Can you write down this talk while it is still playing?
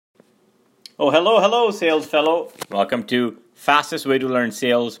Oh, hello, sales fellow. Welcome to Fastest Way to Learn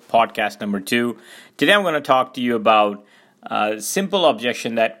Sales, podcast number 2. Today I'm going to talk to you about a simple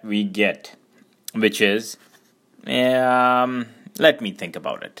objection that we get, which is, let me think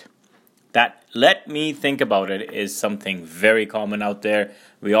about it. That let me think about it is something very common out there.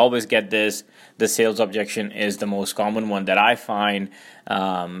 We always get this. The sales objection is the most common one that I find.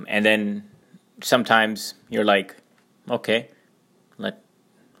 And then sometimes you're like, okay,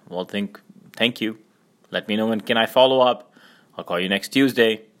 thank you. Let me know when can I follow up. I'll call you next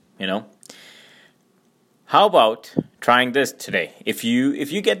Tuesday, How about trying this today? If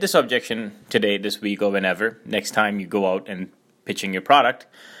you get this objection today, this week, or whenever, next time you go out and pitching your product,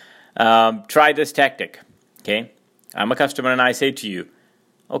 try this tactic, okay? I'm a customer and I say to you,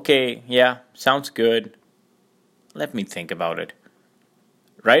 okay, yeah, sounds good. Let me think about it.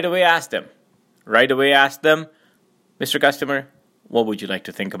 Right away ask them, Mr. Customer, what would you like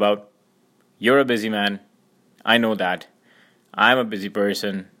to think about? You're a busy man. I know that. I'm a busy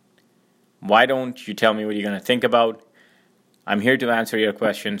person. Why don't you tell me what you're going to think about? I'm here to answer your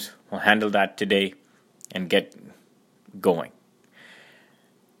questions. We'll handle that today and get going.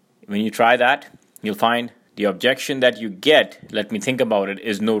 When you try that, you'll find the objection that you get, let me think about it,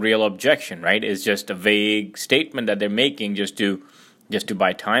 is no real objection, right? It's just a vague statement that they're making just to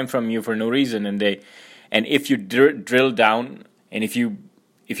buy time from you for no reason. And if you drill down and if you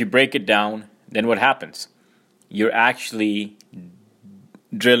break it down, then what happens? You're actually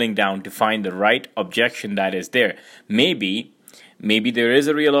drilling down to find the right objection that is there. Maybe there is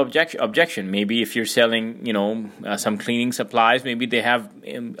a real objection. Maybe if you're selling, some cleaning supplies, maybe they have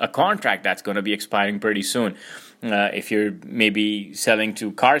a contract that's going to be expiring pretty soon. If you're maybe selling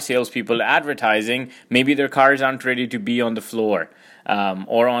to car salespeople advertising, maybe their cars aren't ready to be on the floor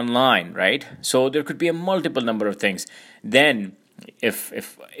or online, right? So there could be a multiple number of things. Then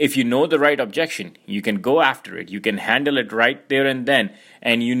if you know the right objection, you can go after it. You can handle it right there and then,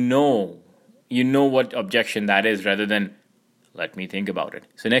 and you know what objection that is rather than let me think about it.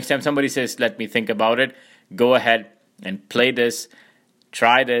 So next time somebody says let me think about it, go ahead and play this,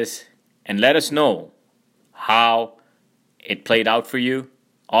 try this, and let us know how it played out for you.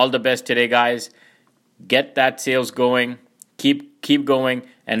 All the best today, guys. Get that sales going. Keep going,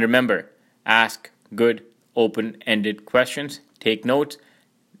 and remember, ask good open-ended questions. Take notes.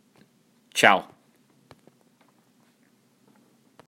 Ciao.